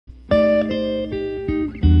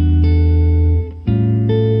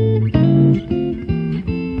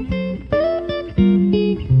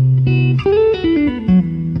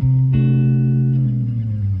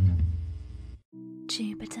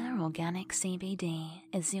CBD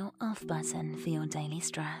is your off button for your daily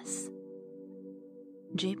stress.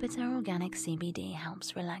 Jupiter Organic CBD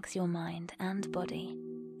helps relax your mind and body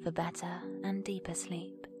for better and deeper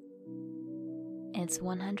sleep. It's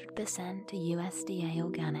 100% USDA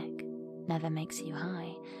organic, never makes you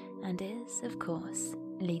high, and is, of course,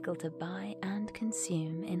 legal to buy and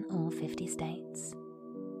consume in all 50 states.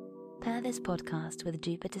 Pair this podcast with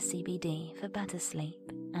Jupiter CBD for better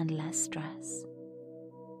sleep and less stress.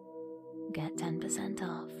 Get 10%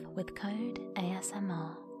 off with code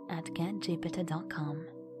ASMR at getjupiter.com.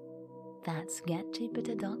 That's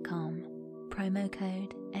getjupiter.com, promo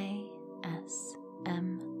code ASMR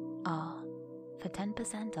for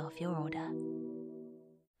 10% off your order.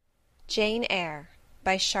 Jane Eyre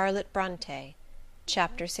by Charlotte Bronte,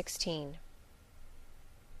 Chapter 16.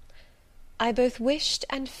 I both wished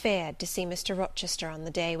and feared to see Mr. Rochester on the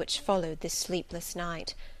day which followed this sleepless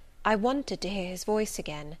night. I wanted to hear his voice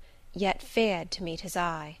again, yet feared to meet his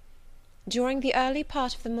eye. During the early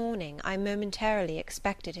part of the morning I momentarily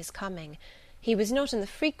expected his coming. He was not in the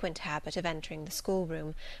frequent habit of entering the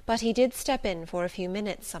schoolroom, but he did step in for a few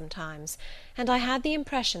minutes sometimes, and I had the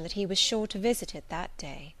impression that he was sure to visit it that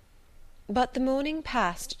day. But the morning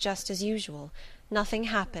passed just as usual. Nothing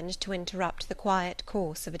happened to interrupt the quiet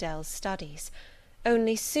course of Adele's studies.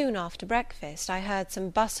 Only soon after breakfast I heard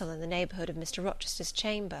some bustle in the neighbourhood of Mr. Rochester's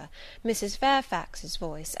chamber, Mrs. Fairfax's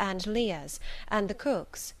voice, and Leah's, and the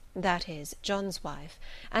cook's, that is, John's wife,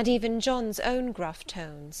 and even John's own gruff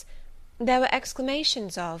tones. There were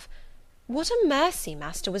exclamations of, "What a mercy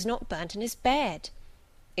master was not burnt in his bed!"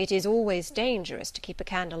 "It is always dangerous to keep a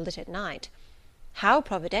candle lit at night." "How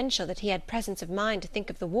providential that he had presence of mind to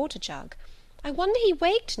think of the water-jug!" "I wonder he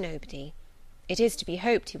waked nobody." "It is to be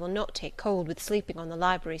hoped he will not take cold with sleeping on the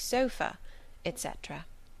library sofa," etc.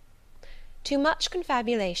 To much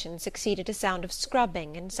confabulation succeeded a sound of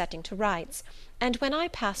scrubbing and setting to rights, and when I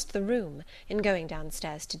passed the room, in going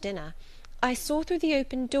downstairs to dinner, I saw through the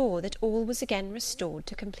open door that all was again restored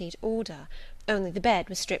to complete order, only the bed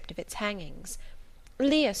was stripped of its hangings.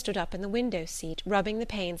 Leah stood up in the window-seat, rubbing the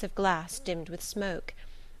panes of glass dimmed with smoke.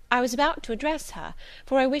 I was about to address her,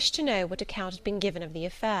 for I wished to know what account had been given of the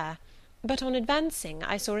affair, but on advancing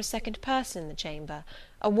I saw a second person in the chamber,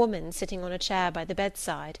 a woman sitting on a chair by the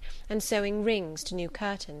bedside, and sewing rings to new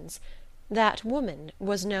curtains. That woman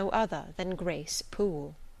was no other than Grace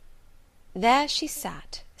Poole. There she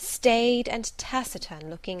sat, staid and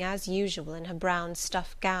taciturn, looking as usual in her brown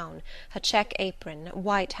stuff gown, her check apron,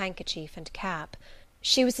 white handkerchief, and cap.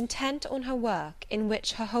 She was intent on her work, in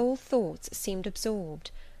which her whole thoughts seemed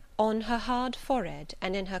absorbed. On her hard forehead,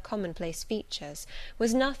 and in her commonplace features,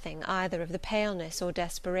 was nothing either of the paleness or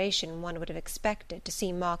desperation one would have expected to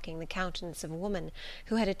see marking the countenance of a woman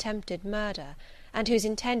who had attempted murder, and whose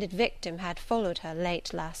intended victim had followed her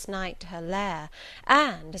late last night to her lair,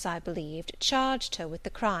 and, as I believed, charged her with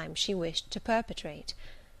the crime she wished to perpetrate.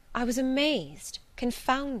 I was amazed,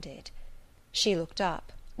 confounded. She looked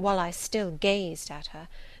up, while I still gazed at her.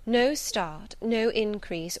 No start, no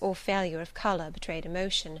increase or failure of colour betrayed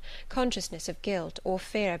emotion, consciousness of guilt, or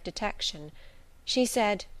fear of detection. She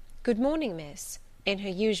said, "Good morning, miss," in her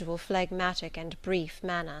usual phlegmatic and brief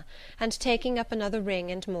manner, and taking up another ring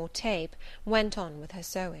and more tape, went on with her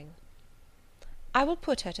sewing. I will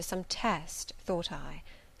put her to some test, thought I.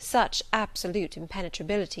 Such absolute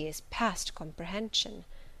impenetrability is past comprehension.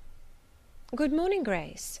 "Good morning,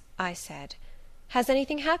 Grace," I said. "Has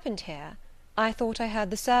anything happened here? I thought I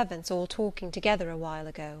heard the servants all talking together a while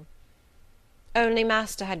ago." "Only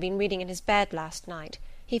master had been reading in his bed last night.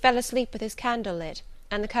 He fell asleep with his candle lit,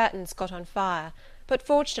 and the curtains got on fire, but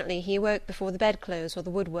fortunately he awoke before the bedclothes or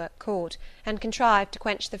the woodwork caught, and contrived to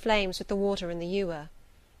quench the flames with the water in the ewer."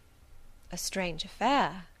 "A strange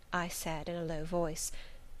affair," I said in a low voice.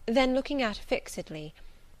 Then, looking at her fixedly,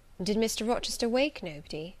 "Did Mr. Rochester wake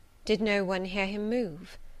nobody? Did no one hear him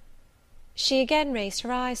move?" She again raised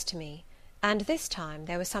her eyes to me, and this time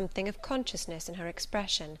there was something of consciousness in her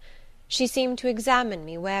expression. She seemed to examine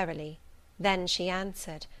me warily. Then she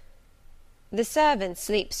answered, "The servants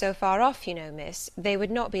sleep so far off, you know, miss, they would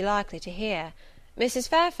not be likely to hear. Mrs.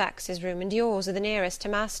 Fairfax's room and yours are the nearest to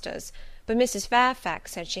master's, but Mrs.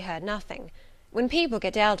 Fairfax said she heard nothing. When people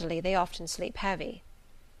get elderly, they often sleep heavy."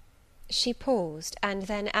 She paused, and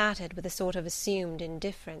then added with a sort of assumed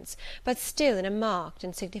indifference, but still in a marked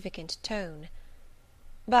and significant tone,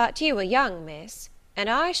 "But you are young, miss, and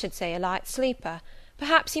I should say a light sleeper.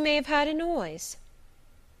 Perhaps you may have heard a noise."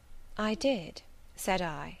 "I did," said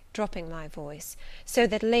I, dropping my voice, so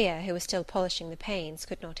that Leah, who was still polishing the panes,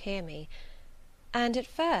 could not hear me. "And at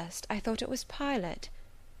first I thought it was Pilot.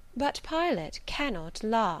 But Pilot cannot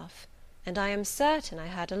laugh, and I am certain I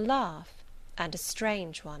heard a laugh. and a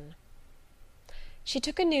strange one. She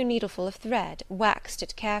took a new needleful of thread, waxed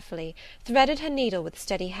it carefully, threaded her needle with a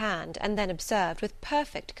steady hand, and then observed, with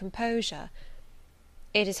perfect composure,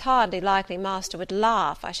 "It is hardly likely master would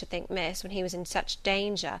laugh, I should think, miss, when he was in such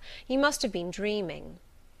danger. You must have been dreaming."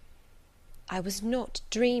 "I was not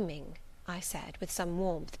dreaming," I said, with some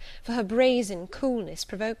warmth, for her brazen coolness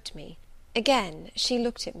provoked me. Again she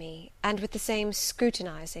looked at me, and with the same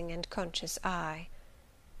scrutinizing and conscious eye.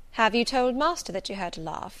 "Have you told master that you heard a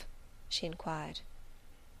laugh?" she inquired.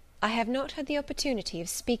 "I have not had the opportunity of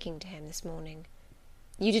speaking to him this morning."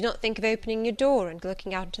 "You did not think of opening your door and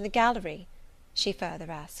looking out into the gallery?" she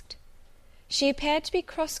further asked. She appeared to be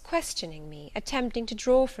cross-questioning me, attempting to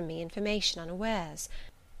draw from me information unawares.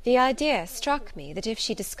 The idea struck me that if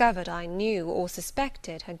she discovered I knew or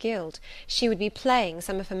suspected her guilt, she would be playing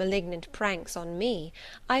some of her malignant pranks on me.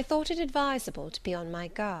 I thought it advisable to be on my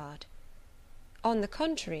guard. "On the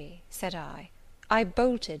contrary," said I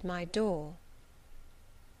bolted my door."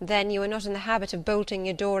 "Then you are not in the habit of bolting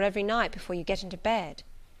your door every night before you get into bed?"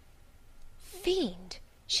 Fiend!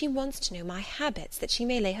 She wants to know my habits, that she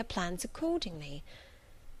may lay her plans accordingly.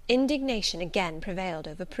 Indignation again prevailed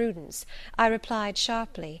over prudence. I replied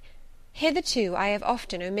sharply, "Hitherto I have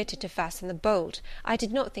often omitted to fasten the bolt. I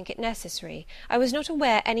did not think it necessary. I was not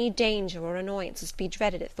aware any danger or annoyance was to be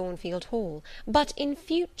dreaded at Thornfield Hall. But in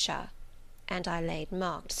future," and I laid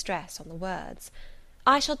marked stress on the words,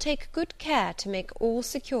 "I shall take good care to make all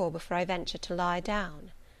secure before I venture to lie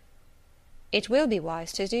down." "It will be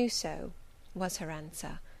wise to do so," was her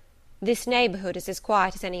answer. "This neighbourhood is as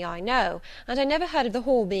quiet as any I know, and I never heard of the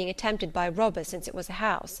Hall being attempted by robbers since it was a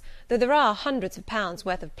house, though there are hundreds of pounds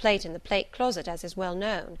worth of plate in the plate closet, as is well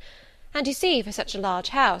known. And you see, for such a large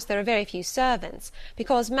house, there are very few servants,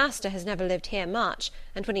 because master has never lived here much,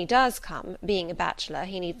 and when he does come, being a bachelor,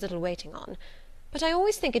 he needs little waiting on. But I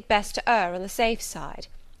always think it best to err on the safe side.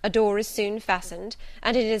 A door is soon fastened,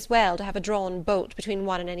 and it is well to have a drawn bolt between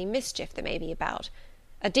one and any mischief that may be about.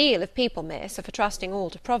 A deal of people, miss, are for trusting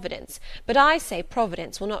all to Providence, but I say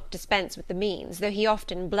Providence will not dispense with the means, though he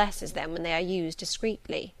often blesses them when they are used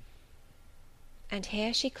discreetly." And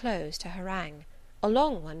here she closed her harangue, a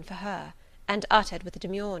long one for her, and uttered with the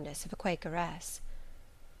demureness of a Quakeress.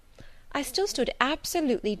 I still stood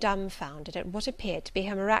absolutely dumbfounded at what appeared to be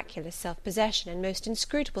her miraculous self-possession and most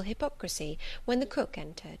inscrutable hypocrisy, when the cook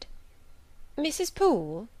entered. "Mrs.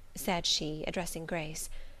 Poole," said she, addressing Grace,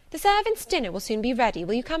 "the servants' dinner will soon be ready.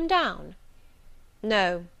 Will you come down?"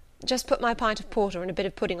 "No, just put my pint of porter and a bit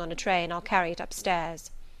of pudding on a tray, and I'll carry it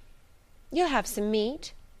upstairs." "You'll have some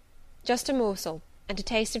meat?" "Just a morsel, and a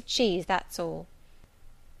taste of cheese, that's all."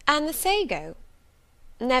 "And the sago?"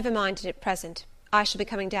 "Never mind it at present. I shall be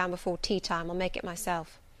coming down before tea time. I'll make it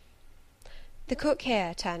myself." The cook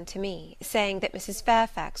here turned to me, saying that Mrs.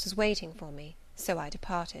 Fairfax was waiting for me, so I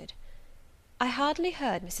departed. I hardly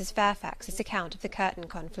heard Mrs. Fairfax's account of the curtain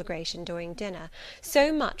conflagration during dinner,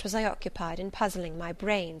 so much was I occupied in puzzling my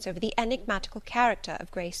brains over the enigmatical character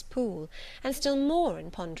of Grace Poole, and still more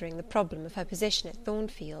in pondering the problem of her position at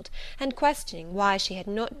Thornfield, and questioning why she had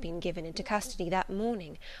not been given into custody that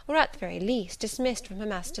morning, or at the very least dismissed from her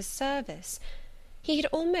master's service. He had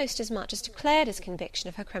almost as much as declared his conviction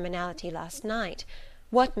of her criminality last night.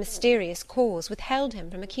 What mysterious cause withheld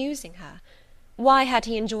him from accusing her? Why had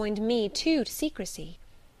he enjoined me, too, to secrecy?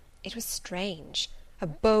 It was strange. A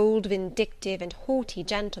bold, vindictive, and haughty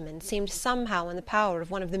gentleman seemed somehow in the power of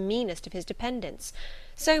one of the meanest of his dependents;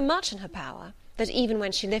 so much in her power, that even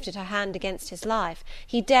when she lifted her hand against his life,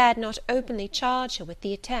 he dared not openly charge her with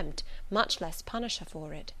the attempt, much less punish her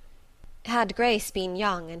for it. Had Grace been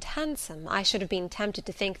young and handsome, I should have been tempted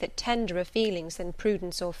to think that tenderer feelings than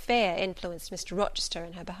prudence or fear influenced Mr. Rochester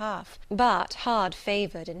in her behalf; but, hard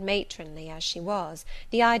favoured and matronly as she was,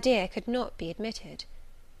 the idea could not be admitted.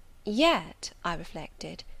 Yet, I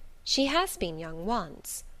reflected, she has been young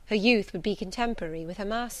once; her youth would be contemporary with her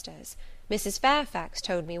master's. Mrs. Fairfax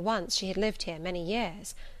told me once she had lived here many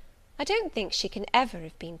years. I don't think she can ever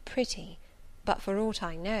have been pretty; but for aught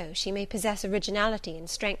I know, she may possess originality and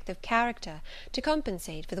strength of character to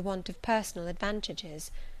compensate for the want of personal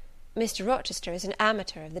advantages. Mr. Rochester is an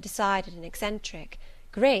amateur of the decided and eccentric.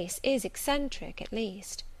 Grace is eccentric, at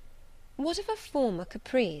least. What of a former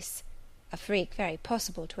caprice, a freak very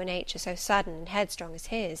possible to a nature so sudden and headstrong as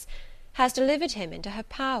his, has delivered him into her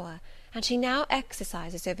power, and she now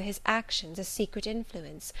exercises over his actions a secret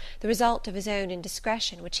influence, the result of his own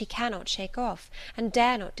indiscretion, which he cannot shake off, and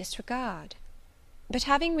dare not disregard. But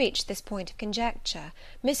having reached this point of conjecture,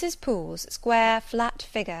 Mrs. Poole's square, flat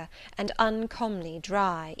figure, and uncommonly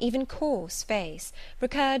dry, even coarse face,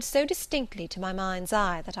 recurred so distinctly to my mind's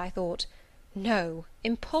eye, that I thought, no,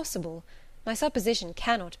 impossible, My supposition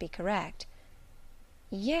cannot be correct.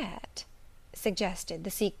 Yet, suggested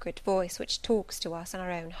the secret voice which talks to us in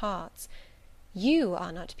our own hearts, you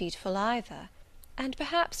are not beautiful either, and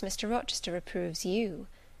perhaps Mr. Rochester approves you.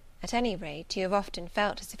 At any rate, you have often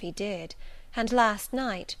felt as if he did, and last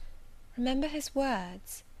night, remember his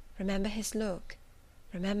words, remember his look,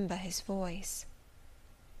 remember his voice.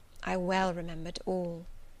 I well remembered all.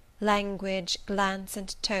 Language, glance,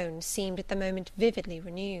 and tone seemed at the moment vividly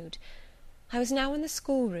renewed. I was now in the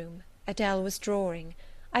schoolroom. Adele was drawing.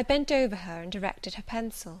 I bent over her and directed her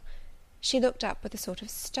pencil. She looked up with a sort of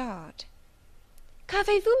start.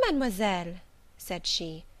 "Qu'avez-vous, mademoiselle?" said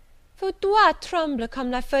she. "Vos doigts tremblent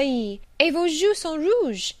comme la feuille, et vos joues sont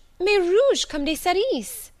rouges, mais rouges comme des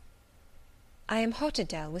cerises." "I am hot,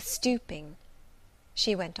 Adele, with stooping."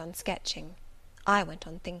 She went on sketching. I went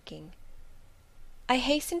on thinking. I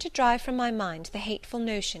hastened to drive from my mind the hateful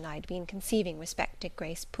notion I had been conceiving respecting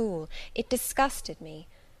Grace Poole. It disgusted me.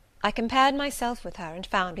 I compared myself with her, and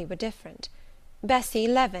found we were different. Bessie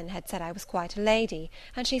Leaven had said I was quite a lady,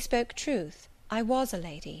 and she spoke truth. I was a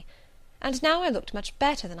lady. And now I looked much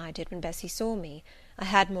better than I did when Bessie saw me. I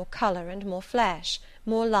had more colour and more flesh,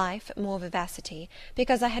 more life, more vivacity,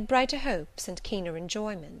 because I had brighter hopes and keener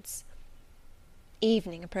enjoyments.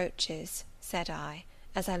 "Evening approaches," said I,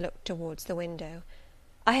 as I looked towards the window.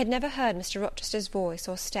 I had never heard Mr. Rochester's voice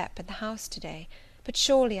or step in the house to-day, but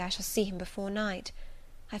surely I shall see him before night.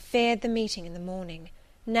 I feared the meeting in the morning.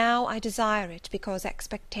 Now I desire it, because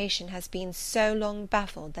expectation has been so long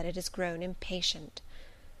baffled that it has grown impatient.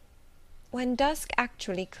 When dusk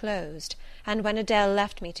actually closed, and when Adele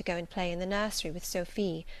left me to go and play in the nursery with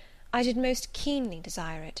Sophie, I did most keenly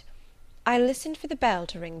desire it. I listened for the bell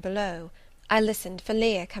to ring below. I listened for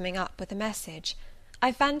Leah coming up with a message.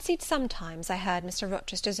 I fancied sometimes I heard Mr.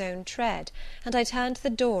 Rochester's own tread, and I turned to the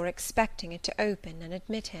door, expecting it to open and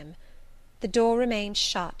admit him. The door remained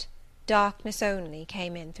shut. Darkness only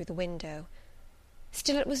came in through the window.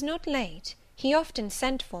 Still it was not late. He often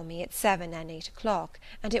sent for me at 7 and 8 o'clock,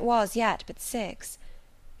 and it was yet but 6.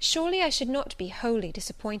 Surely I should not be wholly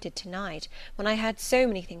disappointed to-night, when I had so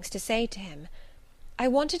many things to say to him. I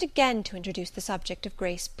wanted again to introduce the subject of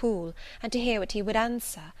Grace Poole, and to hear what he would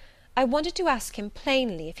answer. I wanted to ask him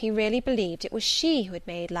plainly if he really believed it was she who had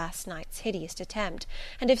made last night's hideous attempt,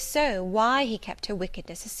 and if so, why he kept her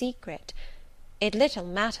wickedness a secret. It little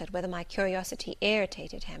mattered whether my curiosity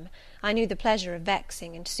irritated him. I knew the pleasure of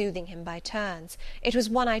vexing and soothing him by turns. It was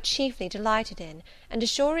one I chiefly delighted in, and a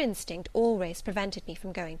sure instinct always prevented me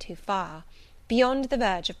from going too far. Beyond the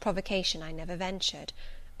verge of provocation I never ventured.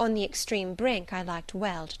 On the extreme brink I liked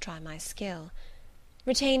well to try my skill.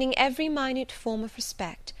 Retaining every minute form of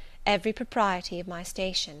respect, every propriety of my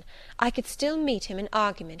station, I could still meet him in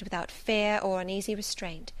argument without fear or uneasy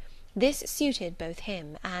restraint. This suited both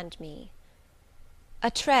him and me. A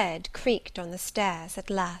tread creaked on the stairs at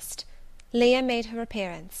last. Leah made her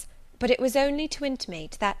appearance, but it was only to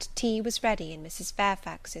intimate that tea was ready in Mrs.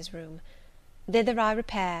 Fairfax's room. Thither I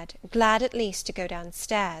repaired, glad at least to go down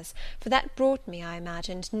stairs, for that brought me, I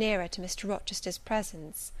imagined, nearer to Mr. Rochester's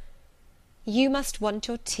presence. "You must want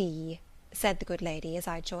your tea," said the good lady, as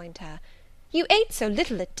I joined her. "You ate so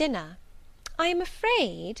little at dinner. I am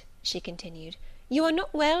afraid," she continued, "you are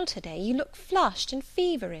not well to-day. You look flushed and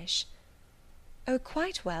feverish." "Oh,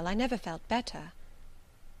 quite well. I never felt better."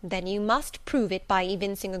 "Then you must prove it by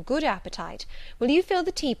evincing a good appetite. Will you fill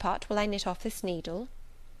the teapot while I knit off this needle?"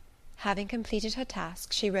 Having completed her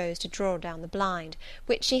task, she rose to draw down the blind,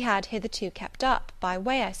 which she had hitherto kept up, by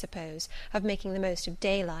way, I suppose, of making the most of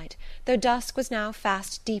daylight, though dusk was now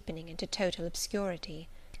fast deepening into total obscurity.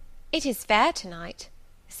 "It is fair to-night,"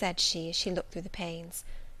 said she, as she looked through the panes,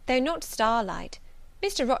 "though not starlight.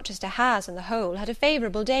 Mr. Rochester has, on the whole, had a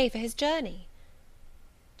favourable day for his journey."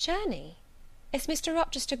 "Journey? Is Mr.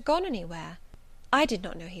 Rochester gone anywhere? I did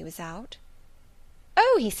not know he was out."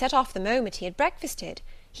 "Oh, he set off the moment he had breakfasted.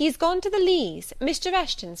 He is gone to the Leas, Mr.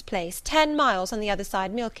 Eshton's place, 10 miles on the other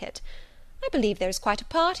side Millcote. I believe there is quite a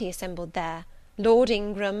party assembled there. Lord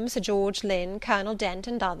Ingram, Sir George Lynn, Colonel Dent,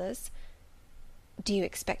 and others." "Do you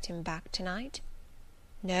expect him back to-night?"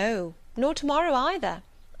 "No, nor to-morrow either.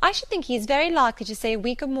 I should think he is very likely to stay a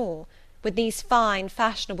week or more. When these fine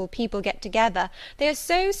fashionable people get together, they are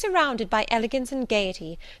so surrounded by elegance and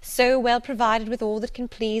gaiety, so well provided with all that can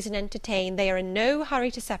please and entertain, they are in no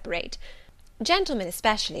hurry to separate. Gentlemen,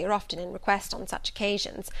 especially, are often in request on such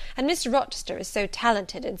occasions, and Mr. Rochester is so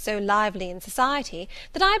talented and so lively in society,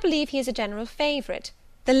 that I believe he is a general favourite.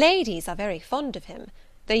 The ladies are very fond of him,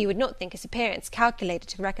 though you would not think his appearance calculated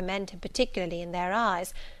to recommend him particularly in their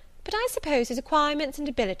eyes. but I suppose his acquirements and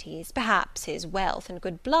abilities, perhaps his wealth and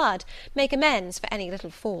good blood, make amends for any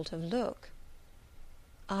little fault of look."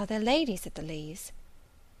 "Are there ladies at the Leas?"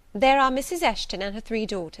 "There are Mrs. Eshton and her 3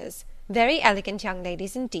 daughters, very elegant young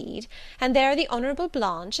ladies indeed, and there are the Honourable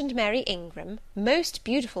Blanche and Mary Ingram, most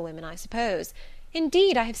beautiful women, I suppose.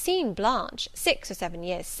 Indeed, I have seen Blanche 6 or 7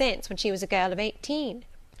 years since, when she was a girl of 18.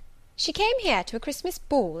 She came here to a Christmas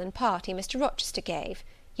ball and party Mr. Rochester gave.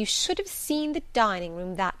 You should have seen the dining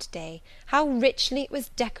room that day, how richly it was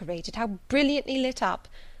decorated, how brilliantly lit up.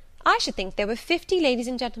 I should think there were 50 ladies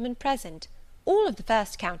and gentlemen present, all of the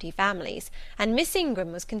first county families, and Miss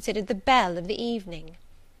Ingram was considered the belle of the evening."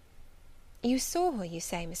 "You saw her, you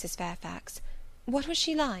say, Mrs. Fairfax. What was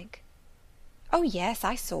she like?" "Oh yes,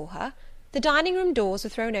 I saw her. The dining room doors were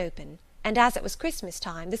thrown open, and as it was Christmas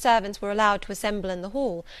time, the servants were allowed to assemble in the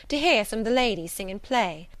hall, to hear some of the ladies sing and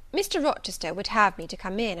play. Mr. Rochester would have me to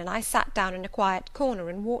come in, and I sat down in a quiet corner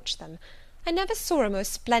and watched them. I never saw a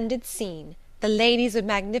most splendid scene. The ladies were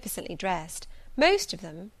magnificently dressed. Most of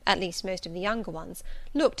them, at least most of the younger ones,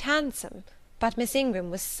 looked handsome, but Miss Ingram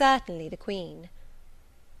was certainly the queen."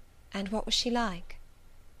 "And what was she like?"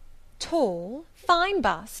 "Tall, fine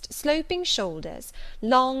bust, sloping shoulders,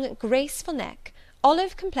 long graceful neck,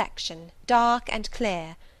 olive complexion, dark and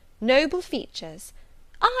clear, noble features,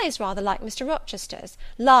 eyes rather like Mr. Rochester's,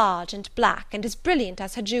 large and black, and as brilliant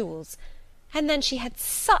as her jewels. And then she had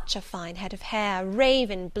such a fine head of hair,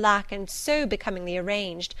 raven black, and so becomingly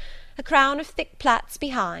arranged, a crown of thick plaits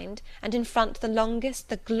behind, and in front the longest,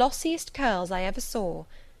 the glossiest curls I ever saw.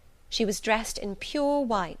 She was dressed in pure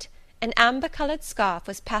white. An amber-coloured scarf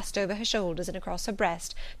was passed over her shoulders and across her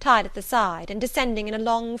breast, tied at the side, and descending in a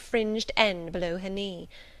long fringed end below her knee.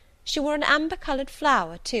 She wore an amber-coloured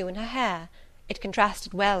flower, too, in her hair. It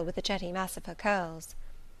contrasted well with the jetty mass of her curls."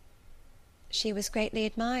 "She was greatly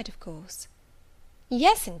admired, of course?"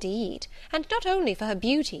 "Yes, indeed, and not only for her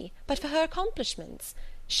beauty, but for her accomplishments.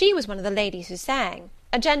 She was one of the ladies who sang.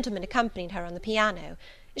 A gentleman accompanied her on the piano.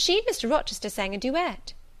 She and Mr. Rochester sang a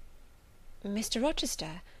duet." "Mr.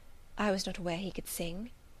 Rochester? I was not aware he could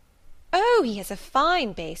sing." "Oh, he has a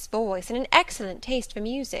fine bass voice, and an excellent taste for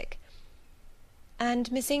music." "And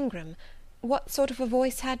Miss Ingram, what sort of a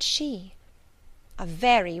voice had she?" "A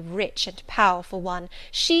very rich and powerful one.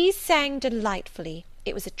 She sang delightfully.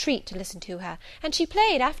 It was a treat to listen to her, and she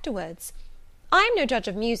played afterwards. I am no judge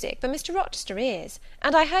of music, but Mr. Rochester is,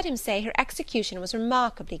 and I heard him say her execution was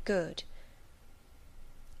remarkably good."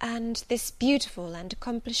 "And this beautiful and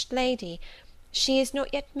accomplished lady, she is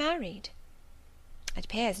not yet married?" "It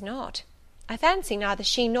appears not. I fancy neither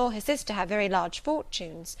she nor her sister have very large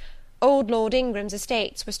fortunes. Old Lord Ingram's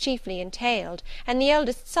estates was chiefly entailed, and the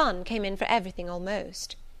eldest son came in for everything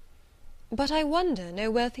almost." "But I wonder no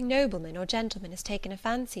wealthy nobleman or gentleman has taken a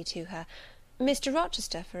fancy to her. Mr.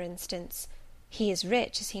 Rochester, for instance. He is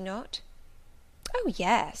rich, is he not?" "Oh,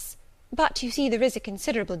 yes; but you see there is a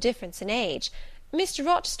considerable difference in age. Mr.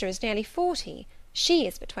 Rochester is nearly 40, she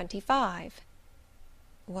is but 25.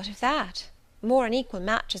 "What of that? More unequal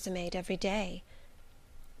matches are made every day."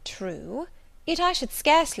 "True; yet I should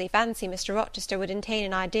scarcely fancy Mr. Rochester would entertain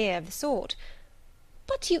an idea of the sort.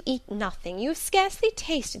 But you eat nothing; you have scarcely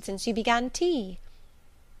tasted since you began tea."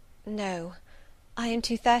 "No, I am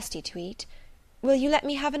too thirsty to eat. Will you let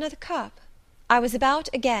me have another cup?" I was about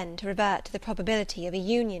again to revert to the probability of a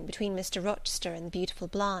union between Mr. Rochester and the beautiful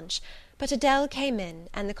Blanche, but Adele came in,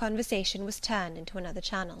 and the conversation was turned into another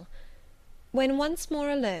channel. When once more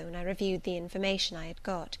alone, I reviewed the information I had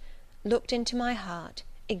got, looked into my heart,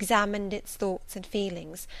 examined its thoughts and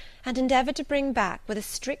feelings, and endeavoured to bring back with a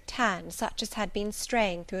strict hand such as had been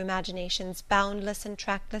straying through imagination's boundless and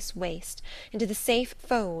trackless waste into the safe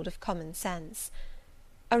fold of common sense.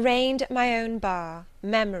 Arraigned at my own bar,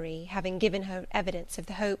 memory, having given her evidence of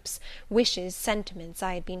the hopes, wishes, sentiments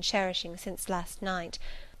I had been cherishing since last night,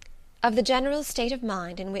 of the general state of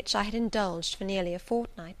mind in which I had indulged for nearly a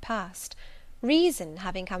fortnight past, reason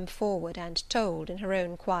having come forward and told, in her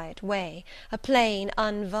own quiet way, a plain,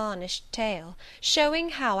 unvarnished tale,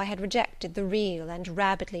 showing how I had rejected the real and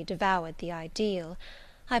rabidly devoured the ideal,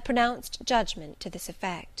 I pronounced judgment to this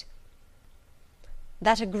effect: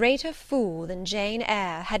 that a greater fool than Jane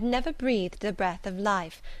Eyre had never breathed the breath of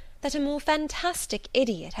life, that a more fantastic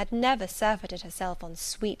idiot had never surfeited herself on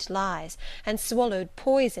sweet lies, and swallowed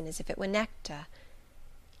poison as if it were nectar.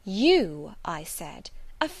 "You," I said,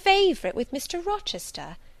 "a favourite with Mr.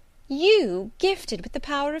 Rochester! You, gifted with the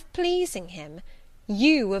power of pleasing him!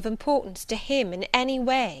 You, of importance to him in any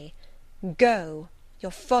way! Go!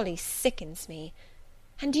 Your folly sickens me.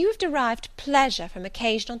 and you have derived pleasure from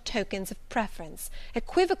occasional tokens of preference,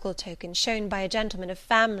 equivocal tokens shown by a gentleman of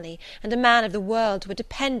family and a man of the world to a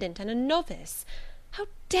dependent and a novice. How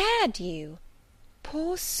dared you?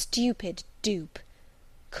 Poor stupid dupe!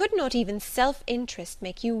 Could not even self-interest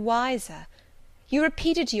make you wiser? You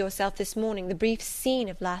repeated to yourself this morning the brief scene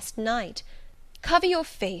of last night. Cover your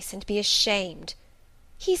face and be ashamed.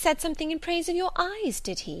 He said something in praise of your eyes,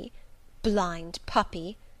 did he? Blind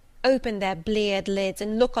puppy! Open their bleared lids,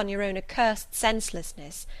 and look on your own accursed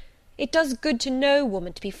senselessness. It does good to no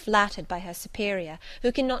woman to be flattered by her superior,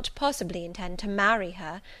 who cannot possibly intend to marry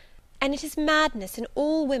her; and it is madness in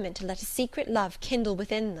all women to let a secret love kindle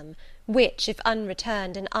within them, which, if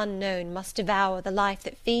unreturned and unknown, must devour the life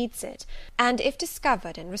that feeds it, and, if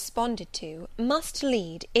discovered and responded to, must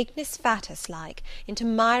lead, ignis fatuus like, into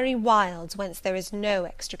miry wilds whence there is no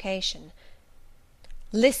extrication.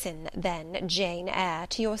 Listen, then, Jane Eyre,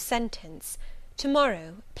 to your sentence.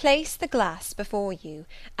 To-morrow, place the glass before you,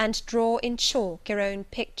 and draw in chalk your own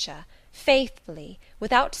picture, faithfully,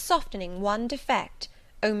 without softening one defect,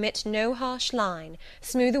 omit no harsh line,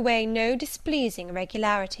 smooth away no displeasing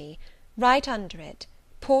irregularity, write under it,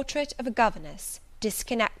 Portrait of a Governess,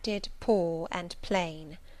 disconnected, poor, and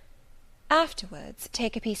plain. Afterwards,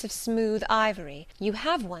 take a piece of smooth ivory, you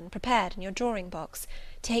have one prepared in your drawing box,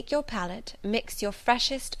 take your palette, mix your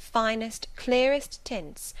freshest, finest, clearest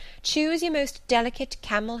tints, choose your most delicate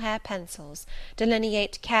camel hair pencils,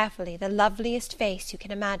 delineate carefully the loveliest face you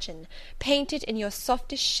can imagine, paint it in your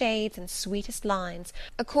softest shades and sweetest lines,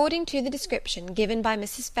 according to the description given by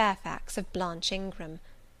Mrs. Fairfax of Blanche Ingram.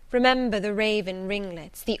 Remember the raven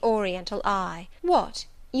ringlets, the oriental eye. What,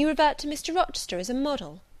 you revert to Mr. Rochester as a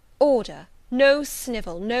model? Order, no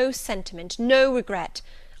snivel, no sentiment, no regret.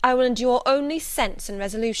 I will endure only sense and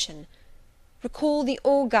resolution. Recall the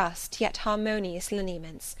august yet harmonious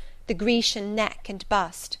lineaments, the Grecian neck and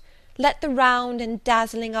bust. Let the round and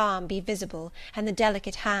dazzling arm be visible, and the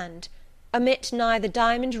delicate hand. Omit neither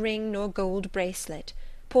diamond ring nor gold bracelet.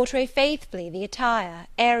 Portray faithfully the attire,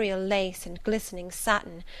 aerial lace and glistening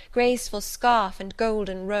satin, graceful scarf and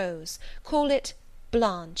golden rose. Call it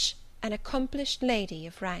Blanche, an accomplished lady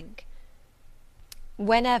of rank.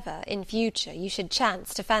 Whenever, in future, you should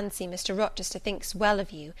chance to fancy Mr. Rochester thinks well of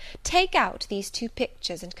you, take out these two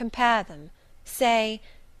pictures and compare them. Say,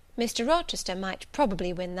 Mr. Rochester might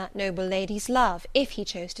probably win that noble lady's love, if he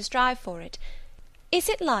chose to strive for it. Is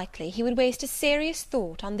it likely he would waste a serious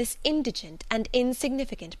thought on this indigent and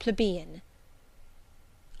insignificant plebeian?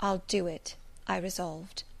 I'll do it, I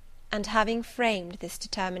resolved; and having framed this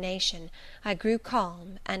determination, I grew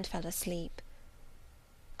calm and fell asleep.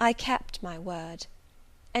 I kept my word.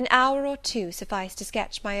 An hour or two sufficed to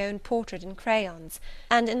sketch my own portrait in crayons,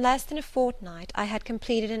 and in less than a fortnight I had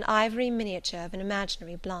completed an ivory miniature of an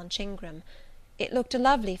imaginary Blanche Ingram. It looked a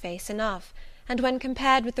lovely face enough, and when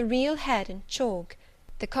compared with the real head in chalk,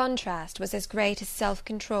 the contrast was as great as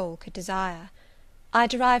self-control could desire. I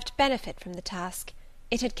derived benefit from the task.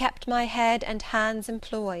 It had kept my head and hands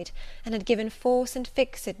employed, and had given force and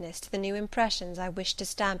fixedness to the new impressions I wished to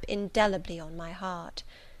stamp indelibly on my heart.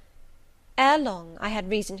 Ere long, I had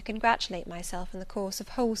reason to congratulate myself on the course of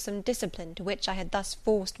wholesome discipline to which I had thus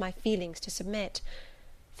forced my feelings to submit.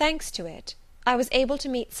 Thanks to it, I was able to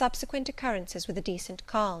meet subsequent occurrences with a decent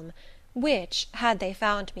calm, which, had they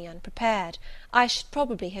found me unprepared, I should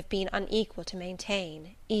probably have been unequal to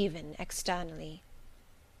maintain, even externally.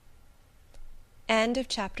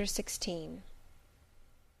 Chapter 17.